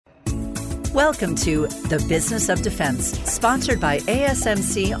Welcome to The Business of Defense, sponsored by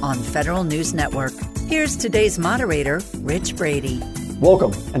ASMC on Federal News Network. Here's today's moderator, Rich Brady.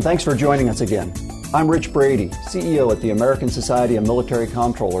 Welcome, and thanks for joining us again. I'm Rich Brady, CEO at the American Society of Military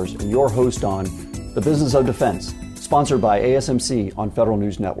Comptrollers, and your host on The Business of Defense, sponsored by ASMC on Federal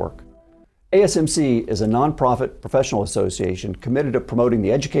News Network. ASMC is a nonprofit professional association committed to promoting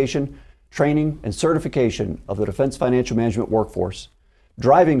the education, training, and certification of the defense financial management workforce,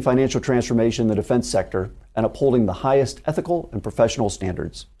 driving financial transformation in the defense sector, and upholding the highest ethical and professional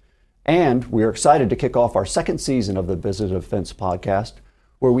standards. And we are excited to kick off our second season of the Business of Defense podcast,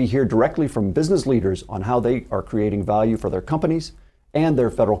 where we hear directly from business leaders on how they are creating value for their companies and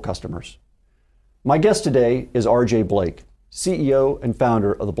their federal customers. My guest today is R.J. Blake, CEO and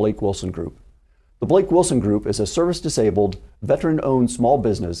founder of the Blake Wilson Group. The Blake Wilson Group is a service-disabled, veteran-owned small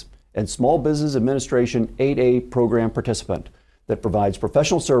business and Small Business Administration 8A program participant that provides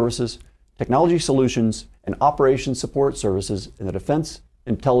professional services, technology solutions, and operations support services in the defense,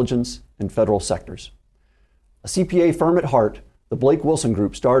 intelligence, and federal sectors. A CPA firm at heart, the Blake Wilson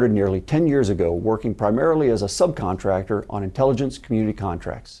Group started nearly 10 years ago, working primarily as a subcontractor on intelligence community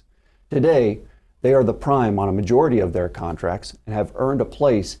contracts. Today, they are the prime on a majority of their contracts and have earned a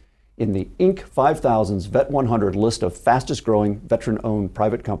place in the Inc. 5000's Vet 100 list of fastest growing veteran-owned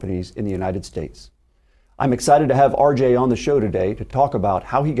private companies in the United States. I'm excited to have RJ on the show today to talk about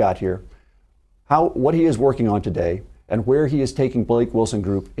how he got here, what he is working on today, and where he is taking Blake Wilson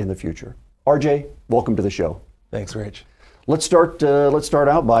Group in the future. RJ, welcome to the show. Thanks, Rich. Let's start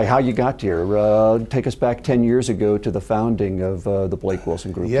out by how you got here. Take us back 10 years ago to the founding of the Blake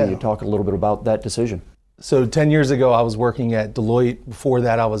Wilson Group. Yeah. Can you talk a little bit about that decision? So 10 years ago, I was working at Deloitte. Before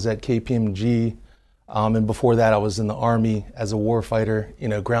that, I was at KPMG. And before that, I was in the Army as a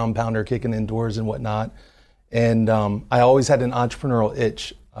warfighter, ground pounder, kicking in doors and whatnot. And I always had an entrepreneurial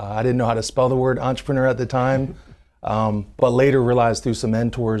itch. I didn't know how to spell the word entrepreneur at the time, but later realized through some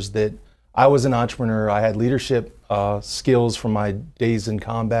mentors that I was an entrepreneur. I had leadership skills from my days in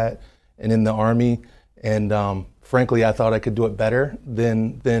combat and in the Army. And frankly, I thought I could do it better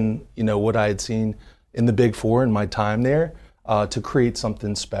than what I had seen in the Big Four in my time there to create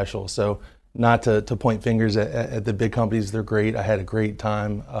something special. So not to point fingers at the big companies, they're great. I had a great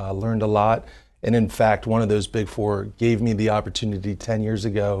time, learned a lot. And in fact, one of those Big Four gave me the opportunity 10 years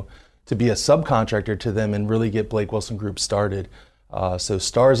ago to be a subcontractor to them and really get Blake Wilson Group started. So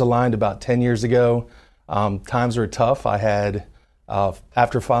stars aligned about 10 years ago. Times were tough. I had,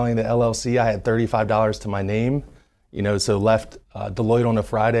 after filing the LLC, I had $35 to my name. So left Deloitte on a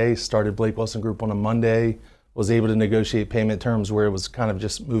Friday, started Blake Wilson Group on a Monday, was able to negotiate payment terms where it was kind of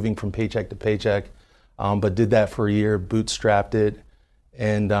just moving from paycheck to paycheck, but did that for a year, bootstrapped it.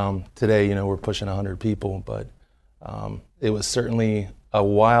 And today, we're pushing 100 people, but it was certainly a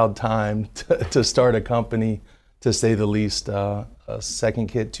wild time to start a company, to say the least. A second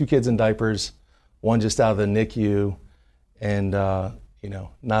kid, 2 kids in diapers, one just out of the NICU, and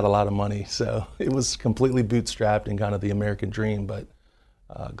not a lot of money. So it was completely bootstrapped and kind of the American dream, but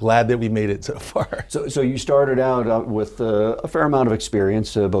glad that we made it so far. So you started out with a fair amount of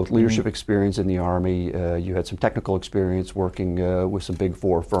experience, both leadership experience in the Army. You had some technical experience working with some Big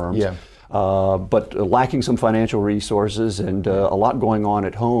Four firms. Yeah. But lacking some financial resources and a lot going on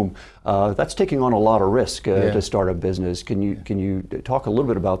at home. That's taking on a lot of risk to start a business. Can you talk a little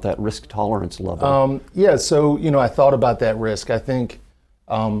bit about that risk tolerance level? So I thought about that risk. I think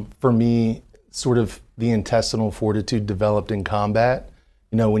for me, sort of the intestinal fortitude developed in combat.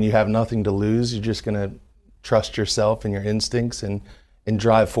 When you have nothing to lose, you're just going to trust yourself and your instincts and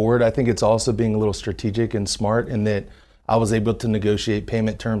drive forward. I think it's also being a little strategic and smart in that I was able to negotiate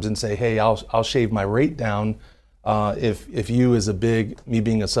payment terms and say, hey, I'll shave my rate down if you as me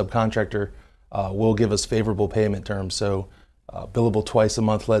being a subcontractor, will give us favorable payment terms. So billable twice a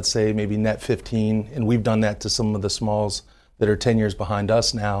month, let's say, maybe net 15. And we've done that to some of the smalls that are 10 years behind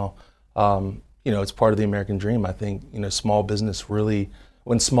us now. It's part of the American dream. I think, small business really,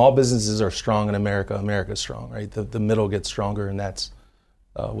 when small businesses are strong in America, America's strong, right? The middle gets stronger, and that's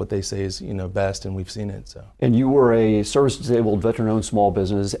what they say is best, and we've seen it. So. And you were a service-disabled veteran-owned small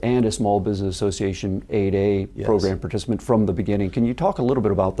business and a Small Business Association 8A program participant from the beginning. Can you talk a little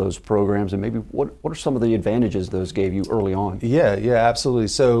bit about those programs and maybe what are some of the advantages those gave you early on? Yeah, absolutely.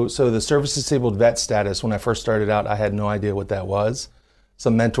 So the service-disabled vet status, when I first started out, I had no idea what that was.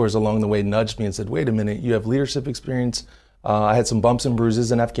 Some mentors along the way nudged me and said, wait a minute, you have leadership experience. I had some bumps and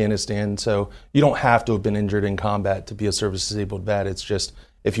bruises in Afghanistan, so you don't have to have been injured in combat to be a service-disabled vet. It's just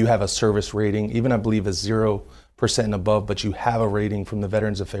if you have a service rating, even I believe a 0% and above, but you have a rating from the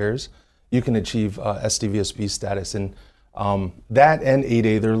Veterans Affairs, you can achieve SDVOSB status. And That and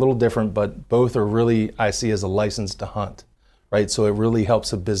 8A, they're a little different, but both are really, I see as a license to hunt, right? So it really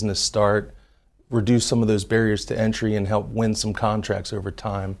helps a business start, reduce some of those barriers to entry, and help win some contracts over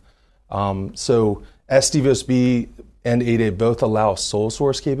time. So SDVOSB and 8A both allow sole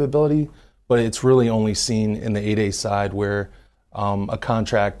source capability, but it's really only seen in the 8A side where a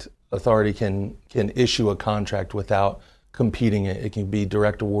contract authority can issue a contract without competing it. It can be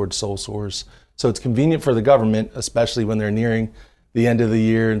direct award, sole source. So it's convenient for the government, especially when they're nearing the end of the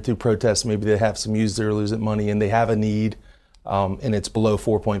year and through protests, maybe they have some use it or lose it money and they have a need and it's below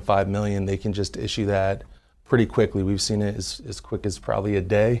 4.5 million, they can just issue that pretty quickly. We've seen it as quick as probably a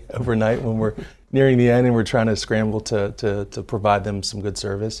day overnight when we're nearing the end and we're trying to scramble to provide them some good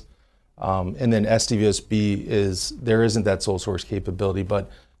service. And then SDVOSB there isn't that sole source capability,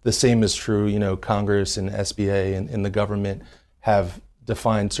 but the same is true, Congress and SBA and the government have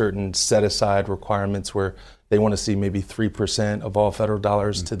defined certain set-aside requirements where they want to see maybe 3% of all federal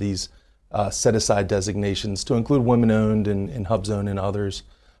dollars to these set-aside designations to include women-owned and HUB-zone and others.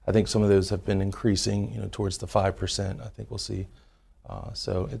 I think some of those have been increasing, towards the 5%. I think we'll see.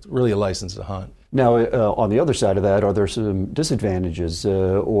 So it's really a license to hunt. Now, on the other side of that, are there some disadvantages,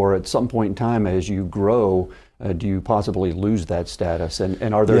 or at some point in time as you grow, do you possibly lose that status?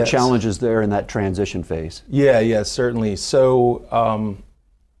 And are there challenges there in that transition phase? Yeah, certainly. So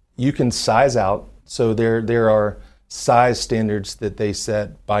you can size out. So there are size standards that they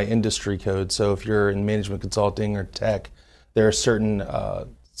set by industry code. So if you're in management consulting or tech, there are certain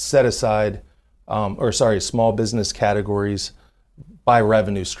set-aside, small business categories by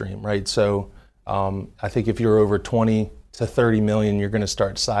revenue stream, right? So I think if you're over 20 to 30 million, you're going to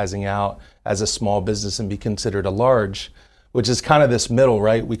start sizing out as a small business and be considered a large, which is kind of this middle,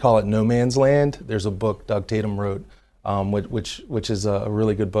 right? We call it no man's land. There's a book Doug Tatum wrote, which is a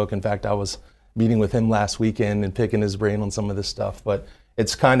really good book. In fact, I was meeting with him last weekend and picking his brain on some of this stuff. But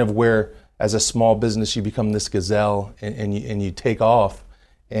it's kind of where, as a small business, you become this gazelle and you take off.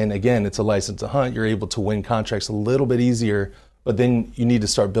 And again, it's a license to hunt. You're able to win contracts a little bit easier, but then you need to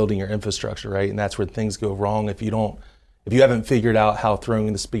start building your infrastructure, right? And that's where things go wrong if you haven't figured out how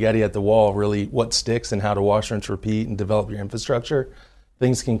throwing the spaghetti at the wall really what sticks and how to wash, rinse, repeat and develop your infrastructure,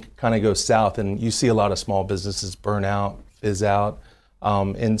 things can kind of go south. And you see a lot of small businesses burn out, fizz out.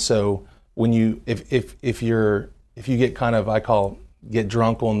 And so when if you get kind of, get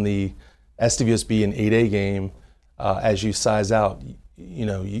drunk on the SDVOSB and 8A game, as you size out,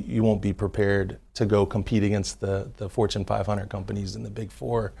 you won't be prepared to go compete against the Fortune 500 companies and the Big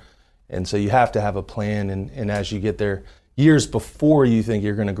Four. And so you have to have a plan. And as you get there, years before you think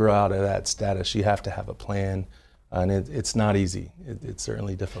you're going to grow out of that status, you have to have a plan. And it's not easy. It's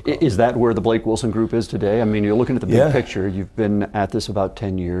certainly difficult. Is that where the Blake Wilson Group is today? I mean, you're looking at the big picture. You've been at this about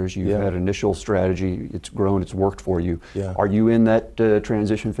 10 years. You've had initial strategy. It's grown. It's worked for you. Yeah. Are you in that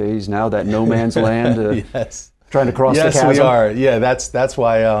transition phase now, that no man's land? Yes. Trying to cross the chasm? Yes, we are. Yeah, that's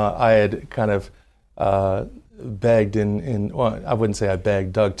why I had kind of begged well, I wouldn't say I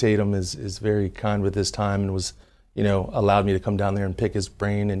begged. Doug Tatum is very kind with his time and was, allowed me to come down there and pick his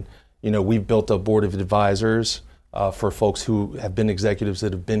brain. And, we've built a board of advisors for folks who have been executives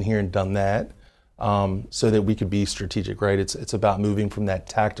that have been here and done that, so that we could be strategic, right? It's about moving from that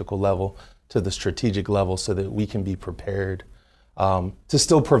tactical level to the strategic level so that we can be prepared to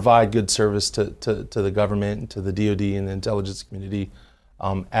still provide good service to the government and to the DoD and the intelligence community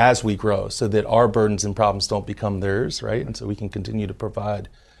as we grow, so that our burdens and problems don't become theirs, right? And so we can continue to provide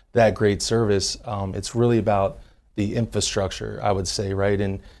that great service. It's really about the infrastructure, I would say, right?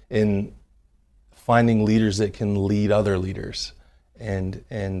 In finding leaders that can lead other leaders, and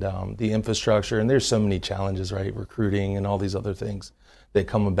the infrastructure. And there's so many challenges, right? Recruiting and all these other things that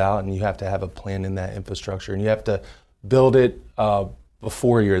come about, and you have to have a plan in that infrastructure, and you have to build it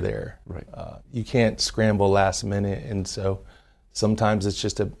before you're there. Right. You can't scramble last minute, and so sometimes it's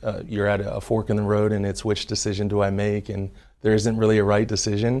just you're at a fork in the road, and it's which decision do I make, and there isn't really a right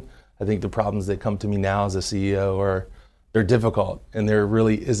decision. I think the problems that come to me now as a CEO they're difficult, and there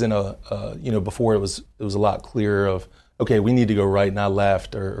really isn't before it was a lot clearer of, okay, we need to go right, not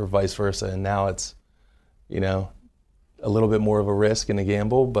left, or vice versa, and now it's a little bit more of a risk and a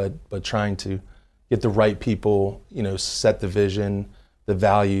gamble, but trying to get the right people, set the vision, the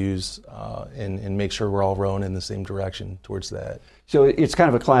values, and make sure we're all rowing in the same direction towards that. So it's kind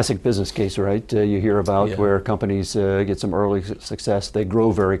of a classic business case, right? You hear about where companies get some early success, they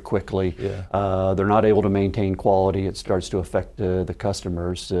grow very quickly. Yeah. They're not able to maintain quality. It starts to affect the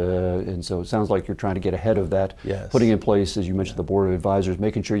customers. And so it sounds like you're trying to get ahead of that, putting in place, as you mentioned, the board of advisors,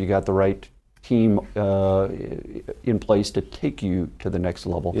 making sure you got the right team in place to take you to the next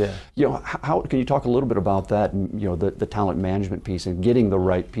level. Yeah. You know, how can you talk a little bit about that, and you know, the talent management piece and getting the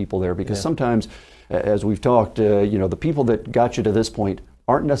right people there? Because sometimes, as we've talked, you know, the people that got you to this point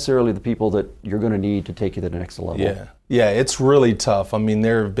aren't necessarily the people that you're going to need to take you to the next level. Yeah, it's really tough. I mean,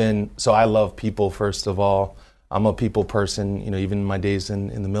 there have been, so I love people, first of all. I'm a people person, you know, even in my days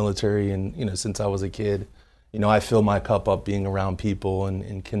in the military and, you know, since I was a kid, you know, I fill my cup up being around people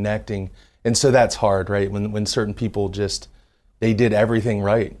and connecting. And so that's hard, right? When certain people just, they did everything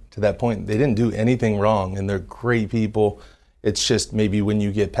right to that point. They didn't do anything wrong, and they're great people. It's just maybe when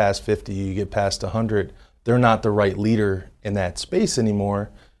you get past 50, you get past 100, they're not the right leader in that space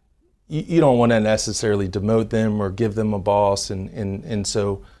anymore. You don't want to necessarily demote them or give them a boss, and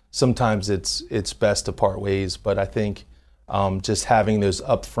so sometimes it's best to part ways. But I think just having those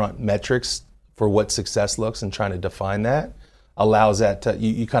upfront metrics for what success looks and trying to define that allows that to,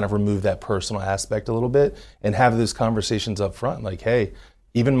 you kind of remove that personal aspect a little bit and have those conversations up front. Like, hey,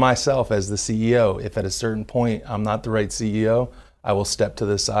 even myself as the CEO, if at a certain point I'm not the right CEO, I will step to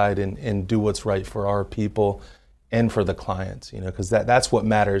the side and do what's right for our people and for the clients, you know, because that's what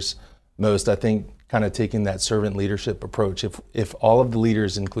matters most. I think kind of taking that servant leadership approach. If all of the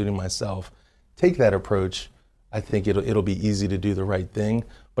leaders, including myself, take that approach, I think it'll be easy to do the right thing.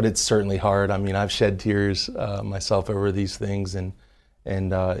 But it's certainly hard. I mean, I've shed tears myself over these things, and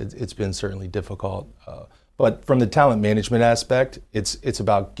it's been certainly difficult. But from the talent management aspect, it's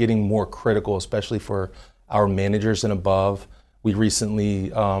about getting more critical, especially for our managers and above. We recently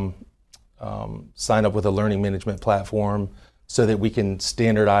signed up with a learning management platform so that we can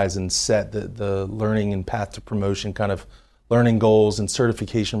standardize and set the learning and path to promotion kind of learning goals and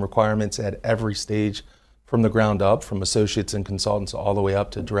certification requirements at every stage from the ground up, from associates and consultants all the way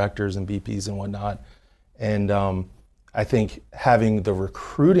up to directors and VPs and whatnot. And I think having the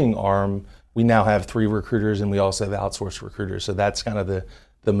recruiting arm, we now have 3 recruiters and we also have outsourced recruiters. So that's kind of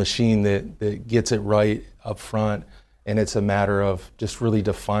the machine that gets it right up front. And it's a matter of just really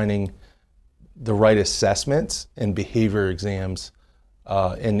defining the right assessments and behavior exams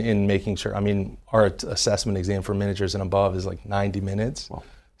in making sure. I mean, our assessment exam for managers and above is like 90 minutes. Wow.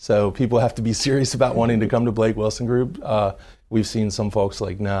 So people have to be serious about wanting to come to Blake Wilson Group. We've seen some folks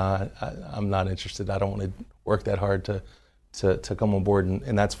like, nah, I'm not interested. I don't want to work that hard to come on board,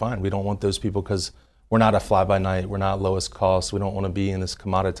 and that's fine. We don't want those people because we're not a fly-by-night. We're not lowest cost. We don't want to be in this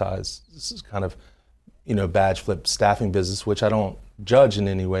commoditized, this is kind of, you know, badge flip staffing business, which I don't judge in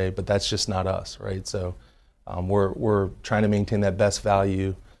any way, but that's just not us, right? So we're trying to maintain that best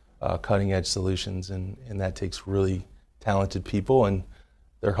value, cutting edge solutions, and that takes really talented people, and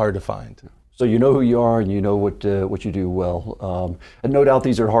they're hard to find. So you know who you are, and you know what you do well. And no doubt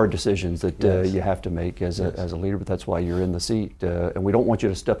these are hard decisions that you have to make as a leader, but that's why you're in the seat. And we don't want you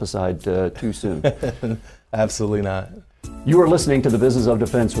to step aside too soon. Absolutely not. You are listening to The Business of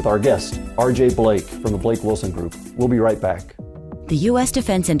Defense with our guest, R.J. Blake from the Blake Wilson Group. We'll be right back. The U.S.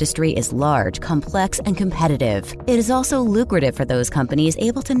 defense industry is large, complex, and competitive. It is also lucrative for those companies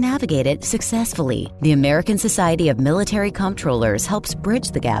able to navigate it successfully. The American Society of Military Comptrollers helps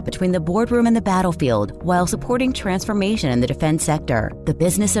bridge the gap between the boardroom and the battlefield while supporting transformation in the defense sector. The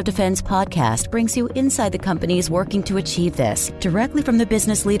Business of Defense podcast brings you inside the companies working to achieve this, directly from the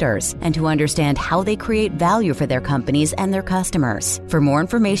business leaders, and to understand how they create value for their companies and their customers. For more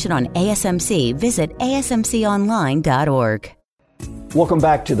information on ASMC, visit asmconline.org. Welcome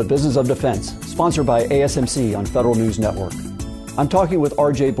back to The Business of Defense, sponsored by ASMC on Federal News Network. I'm talking with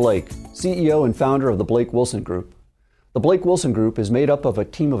R.J. Blake, CEO and founder of the Blake Wilson Group. The Blake Wilson Group is made up of a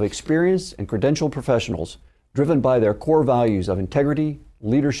team of experienced and credentialed professionals driven by their core values of integrity,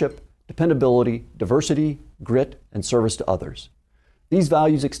 leadership, dependability, diversity, grit, and service to others. These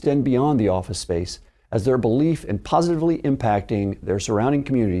values extend beyond the office space, as their belief in positively impacting their surrounding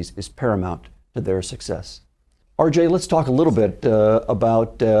communities is paramount to their success. RJ, let's talk a little bit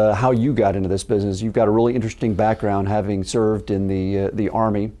about how you got into this business. You've got a really interesting background, having served in the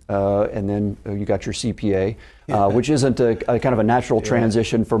Army, and then you got your CPA, which isn't a kind of a natural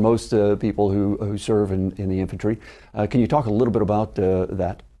transition for most people who serve in the infantry. Can you talk a little bit about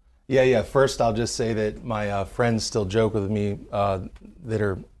that? Yeah. First, I'll just say that my friends still joke with me that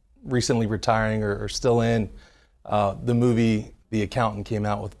are recently retiring or still in the movie. The Accountant came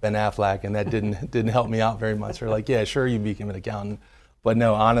out with Ben Affleck, and that didn't help me out very much. They're like, yeah, sure, you became an accountant. But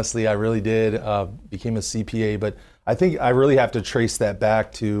no, honestly, I really did, became a CPA. But I think I really have to trace that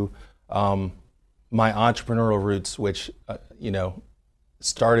back to my entrepreneurial roots, which,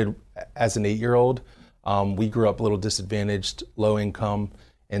 started as an 8-year-old. We grew up a little disadvantaged, low income.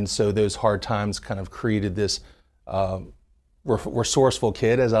 And so those hard times kind of created this resourceful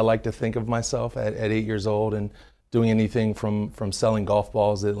kid, as I like to think of myself at 8 years old, and doing anything from selling golf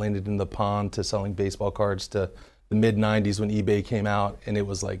balls that landed in the pond to selling baseball cards to the mid-90s when eBay came out, and it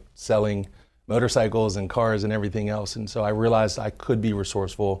was like selling motorcycles and cars and everything else. And so I realized I could be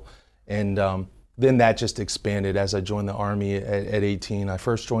resourceful. And then that just expanded as I joined the Army at 18. I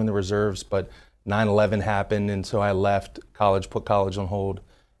first joined the reserves, but 9/11 happened, and so I left college, put college on hold,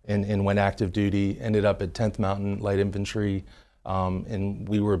 and went active duty, ended up at 10th Mountain Light Infantry. And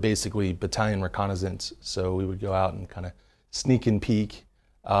we were basically battalion reconnaissance. So we would go out and kind of sneak and peek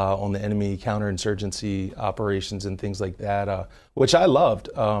on the enemy counterinsurgency operations and things like that, which I loved.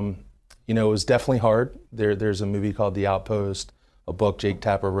 It was definitely hard. There's a movie called The Outpost, a book Jake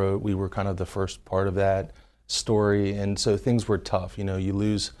Tapper wrote. We were kind of the first part of that story. And so things were tough. You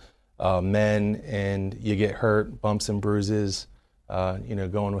lose men and you get hurt, bumps and bruises,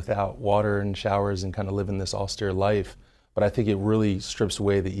 going without water and showers and kind of living this austere life. But I think it really strips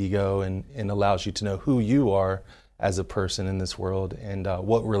away the ego and allows you to know who you are as a person in this world and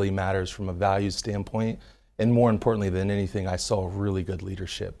what really matters from a values standpoint. And more importantly than anything, I saw really good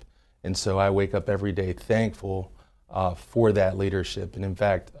leadership. And so I wake up every day thankful for that leadership. And in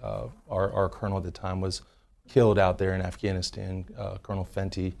fact, our colonel at the time was killed out there in Afghanistan, Colonel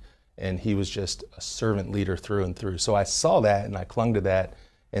Fenty, and he was just a servant leader through and through. So I saw that and I clung to that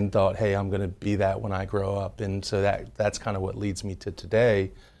and thought, hey, I'm going to be that when I grow up. And so that's kind of what leads me to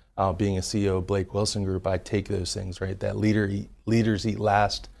today, being a CEO of Blake Wilson Group. I take those things, right? That leaders eat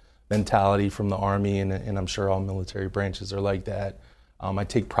last mentality from the Army, and I'm sure all military branches are like that. I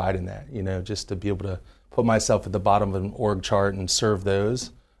take pride in that, just to be able to put myself at the bottom of an org chart and serve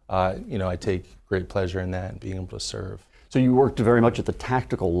those. I take great pleasure in that and being able to serve. So you worked very much at the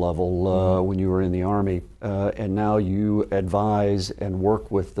tactical level when you were in the Army, and now you advise and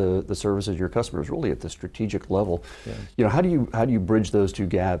work with the services of your customers really at the strategic level. Yeah. How do you bridge those two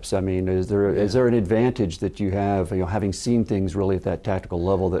gaps? I mean, is there an advantage that you have, having seen things really at that tactical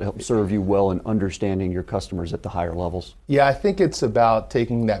level that help serve you well in understanding your customers at the higher levels? Yeah, I think it's about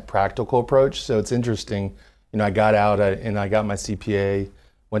taking that practical approach. So it's interesting. I got out and I got my CPA,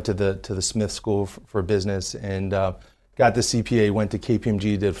 went to the Smith School for Business, and got the CPA, went to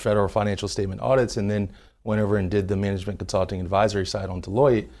KPMG, did federal financial statement audits, and then went over and did the management consulting advisory side on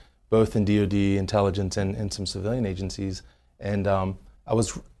Deloitte, both in DoD, intelligence, and some civilian agencies. And I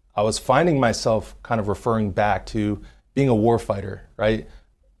was finding myself kind of referring back to being a warfighter, right?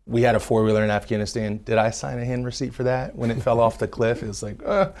 We had a four-wheeler in Afghanistan. Did I sign a hand receipt for that when it fell off the cliff? It was like,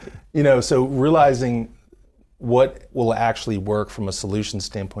 so realizing what will actually work from a solution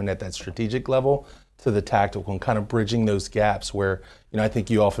standpoint at that strategic level to the tactical, and kind of bridging those gaps where, I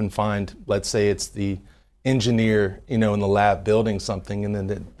think you often find, let's say it's the engineer, in the lab building something, and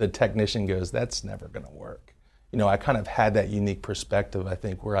then the technician goes, that's never going to work. I kind of had that unique perspective, I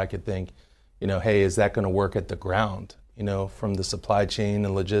think, where I could think, hey, is that going to work at the ground, from the supply chain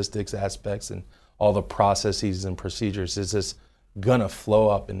and logistics aspects and all the processes and procedures, is this going to flow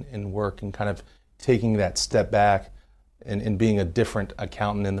up and work, and kind of taking that step back and being a different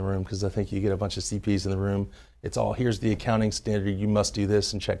accountant in the room, because I think you get a bunch of CPs in the room. It's all, here's the accounting standard, you must do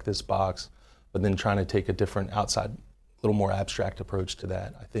this and check this box. But then trying to take a different outside, little more abstract approach to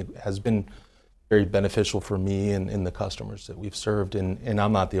that, I think has been very beneficial for me and the customers that we've served. And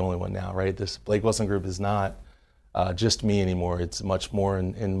I'm not the only one now, right? This Blake Wilson Group is not just me anymore. It's much more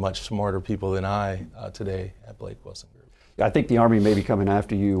and much smarter people than I today at Blake Wilson Group. I think the Army may be coming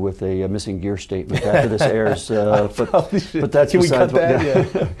after you with a missing gear statement after this airs, but that's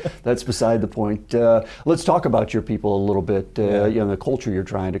that's beside the point. Let's talk about your people a little bit. The culture you're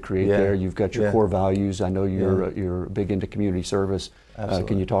trying to create there. You've got your core values. I know you're big into community service.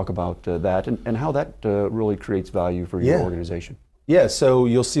 Can you talk about that and how that really creates value for your organization? Yeah. So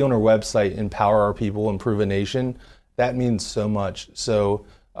you'll see on our website, "Empower Our People, Improve a Nation." That means so much. So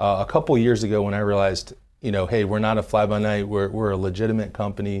a couple years ago, when I realized, hey, we're not a fly-by-night, we're a legitimate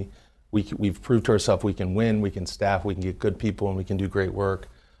company. We've proved to ourselves we can win, we can staff, we can get good people, and we can do great work.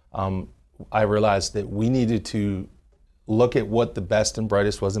 I realized that we needed to look at what the best and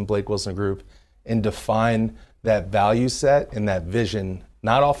brightest was in Blake Wilson Group and define that value set and that vision,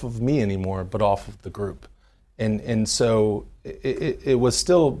 not off of me anymore, but off of the group. And so it was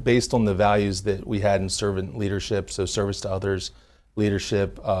still based on the values that we had in servant leadership, so service to others,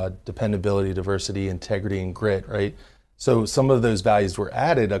 leadership, dependability, diversity, integrity, and grit, right? So some of those values were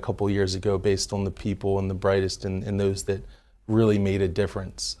added a couple years ago based on the people and the brightest and those that really made a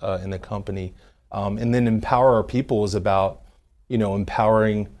difference in the company. And then Empower Our People was about,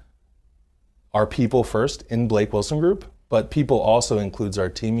 empowering our people first in Blake Wilson Group, but people also includes our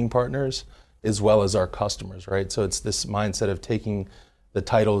teaming partners, as well as our customers, right? So it's this mindset of taking the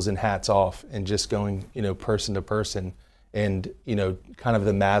titles and hats off and just going, person to person, and, kind of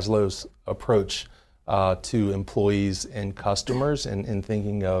the Maslow's approach to employees and customers, and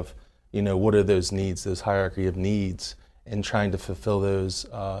thinking of, what are those needs, those hierarchy of needs, and trying to fulfill those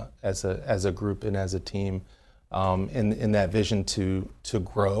as a group and as a team. In that vision to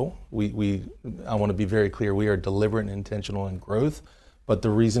grow, I want to be very clear, we are deliberate and intentional in growth, but the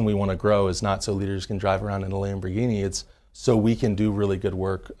reason we want to grow is not so leaders can drive around in a Lamborghini, it's so we can do really good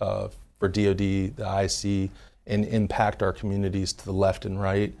work for DoD, the IC, and impact our communities to the left and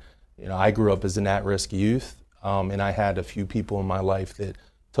right. I grew up as an at-risk youth, and I had a few people in my life that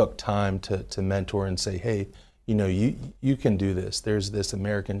took time to mentor and say, hey, you can do this. There's this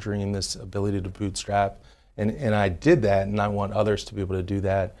American dream, this ability to bootstrap. And I did that, and I want others to be able to do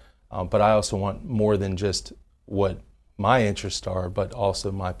that. But I also want more than just what my interests are, but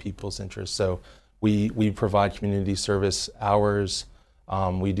also my people's interests. So we provide community service hours.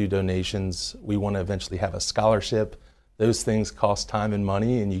 We do donations. We want to eventually have a scholarship. Those things cost time and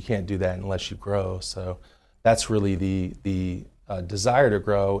money, and you can't do that unless you grow. So that's really the desire to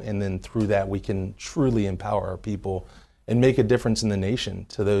grow, and then through that we can truly empower our people and make a difference in the nation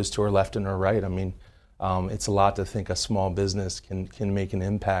to those to our left and our right. I mean, it's a lot to think a small business can make an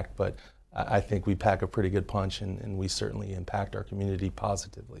impact, but I think we pack a pretty good punch, and we certainly impact our community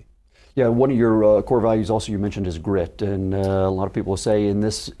positively. Yeah, one of your core values also you mentioned is grit, and a lot of people say in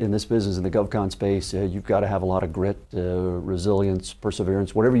this business, in the GovCon space, you've got to have a lot of grit, resilience,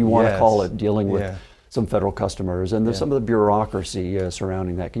 perseverance, whatever you want to call it, dealing with some federal customers and some of the bureaucracy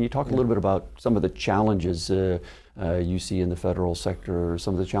surrounding that. Can you talk a little bit about some of the challenges you see in the federal sector, or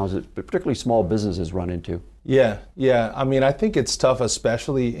some of the challenges that particularly small businesses run into? Yeah. I mean, I think it's tough,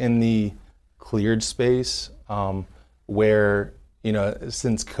 especially in the cleared space, where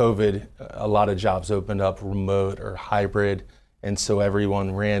since COVID, a lot of jobs opened up remote or hybrid, and so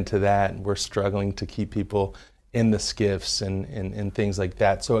everyone ran to that, and we're struggling to keep people in the SCIFs and things like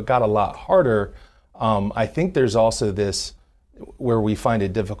that. So it got a lot harder. I think there's also this, where we find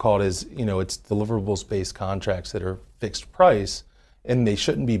it difficult is, it's deliverables-based contracts that are fixed price, and they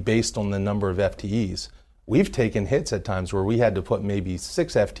shouldn't be based on the number of FTEs. We've taken hits at times where we had to put maybe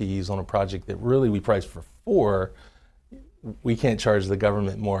 6 FTEs on a project that really we priced for 4. We can't charge the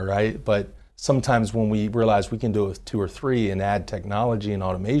government more, right? But sometimes when we realize we can do it with 2 or 3 and add technology and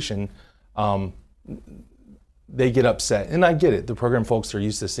automation, they get upset. And I get it. The program folks are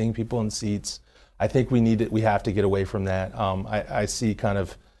used to seeing people in seats. I think we have to get away from that. I see kind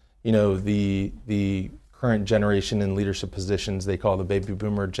of, the current generation in leadership positions, they call the baby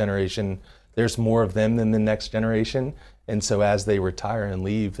boomer generation. There's more of them than the next generation. And so as they retire and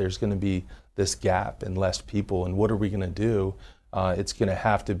leave, there's going to be this gap and less people. And what are we going to do? It's going to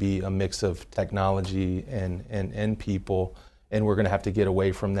have to be a mix of technology and people. And we're going to have to get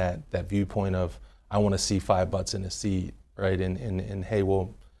away from that viewpoint of, I want to see 5 butts in a seat, right? And hey,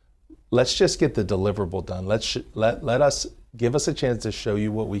 well, let's just get the deliverable done. Let us give us a chance to show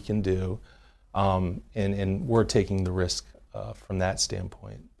you what we can do, and we're taking the risk from that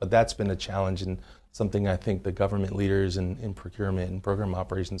standpoint. But that's been a challenge, and something I think the government leaders in procurement and program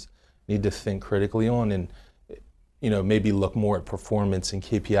operations need to think critically on, and maybe look more at performance and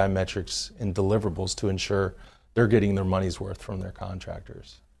KPI metrics and deliverables to ensure they're getting their money's worth from their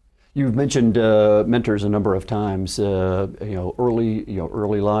contractors. You've mentioned mentors a number of times. Early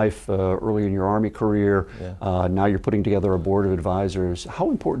life, early in your Army career. Yeah. Now you're putting together a board of advisors. How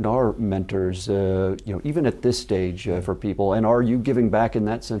important are mentors, even at this stage for people? And are you giving back in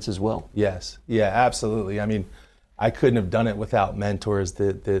that sense as well? Yes. Yeah, absolutely. I mean, I couldn't have done it without mentors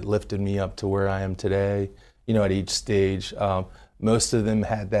that lifted me up to where I am today. At each stage, most of them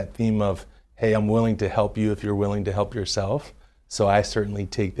had that theme of, hey, I'm willing to help you if you're willing to help yourself. So I certainly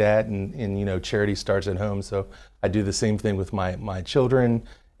take that, and charity starts at home. So I do the same thing with my children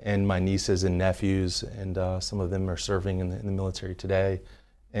and my nieces and nephews, and some of them are serving in the military today.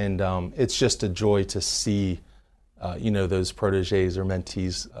 And it's just a joy to see, those proteges or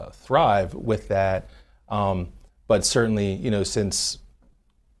mentees thrive with that. But certainly, since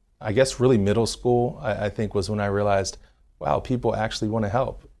I guess really middle school, I think was when I realized, wow, people actually want to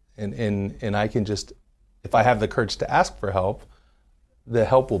help, and I can just, if I have the courage to ask for help, the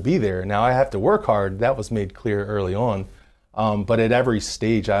help will be there. Now I have to work hard. That was made clear early on. But at every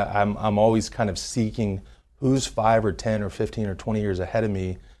stage, I'm always kind of seeking who's 5 or 10 or 15 or 20 years ahead of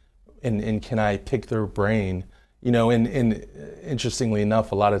me, and can I pick their brain? And interestingly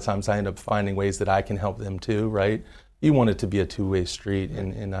enough, a lot of times I end up finding ways that I can help them too, right? You want it to be a two-way street,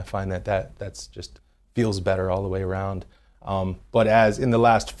 and I find that's just feels better all the way around. But as in the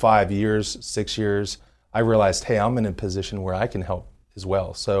last 5 years, 6 years, I realized, hey, I'm in a position where I can help as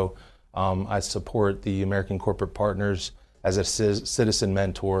well. So I support the American Corporate Partners as a citizen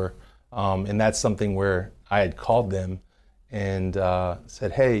mentor. And that's something where I had called them and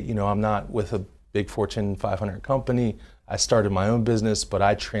said, hey, I'm not with a big Fortune 500 company. I started my own business, but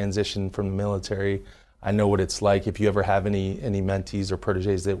I transitioned from the military. I know what it's like. If you ever have any mentees or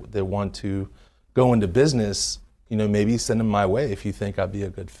proteges that want to go into business, maybe send them my way if you think I'd be a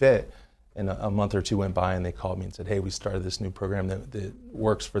good fit. And a month or two went by and they called me and said, hey, we started this new program that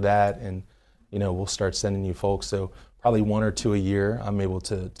works for that, and we'll start sending you folks. So probably 1 or 2 a year I'm able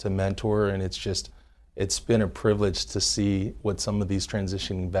to mentor, and it's been a privilege to see what some of these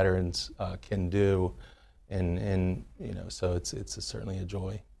transitioning veterans can do, and so it's certainly a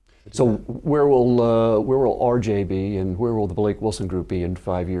joy. So where will RJ be, and where will the Blake Wilson Group be in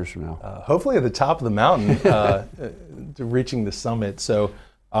 5 years from now? Hopefully at the top of the mountain, reaching the summit. So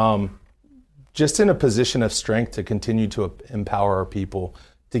just in a position of strength to continue to empower our people,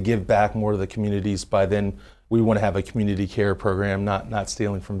 to give back more to the communities. By then, we want to have a community care program, not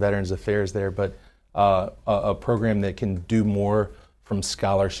stealing from Veterans Affairs there, but a program that can do more from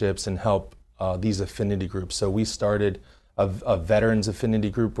scholarships and help these affinity groups. So we started a veterans affinity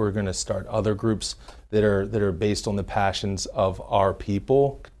group. We're going to start other groups that are based on the passions of our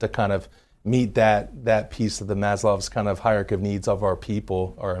people to kind of meet that piece of the Maslow's kind of hierarchy of needs of our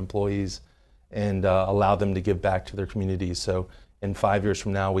people, our employees, and allow them to give back to their communities. So in 5 years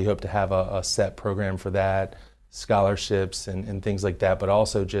from now, we hope to have a set program for that, scholarships and things like that, but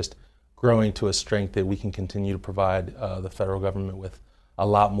also just growing to a strength that we can continue to provide the federal government with a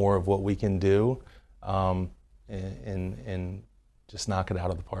lot more of what we can do, and just knock it out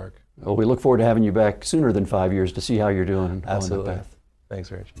of the park. Well, we look forward to having you back sooner than 5 years to see how you're doing. Absolutely.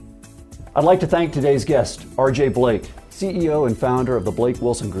 Thanks, Rich. I'd like to thank today's guest, RJ Blake, CEO and founder of the Blake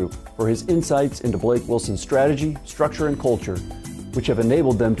Wilson Group, for his insights into Blake Wilson's strategy, structure, and culture, which have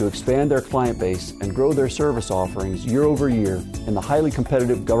enabled them to expand their client base and grow their service offerings year over year in the highly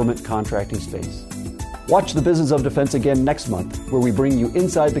competitive government contracting space. Watch The Business of Defense again next month, where we bring you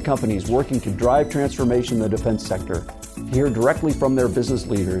inside the companies working to drive transformation in the defense sector, to hear directly from their business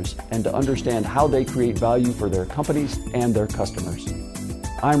leaders, and to understand how they create value for their companies and their customers.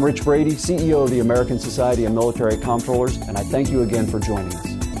 I'm Rich Brady, CEO of the American Society of Military Comptrollers, and I thank you again for joining us.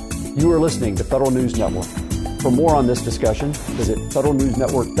 You are listening to Federal News Network. For more on this discussion, visit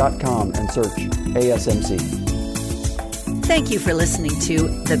federalnewsnetwork.com and search ASMC. Thank you for listening to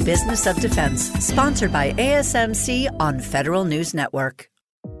The Business of Defense, sponsored by ASMC on Federal News Network.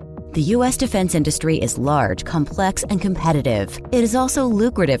 The U.S. defense industry is large, complex, and competitive. It is also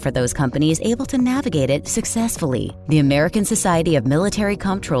lucrative for those companies able to navigate it successfully. The American Society of Military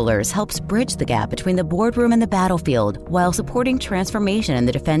Comptrollers helps bridge the gap between the boardroom and the battlefield while supporting transformation in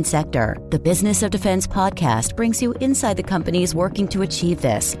the defense sector. The Business of Defense podcast brings you inside the companies working to achieve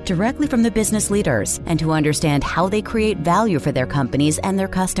this, directly from the business leaders, and to understand how they create value for their companies and their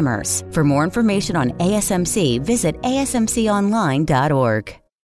customers. For more information on ASMC, visit asmconline.org.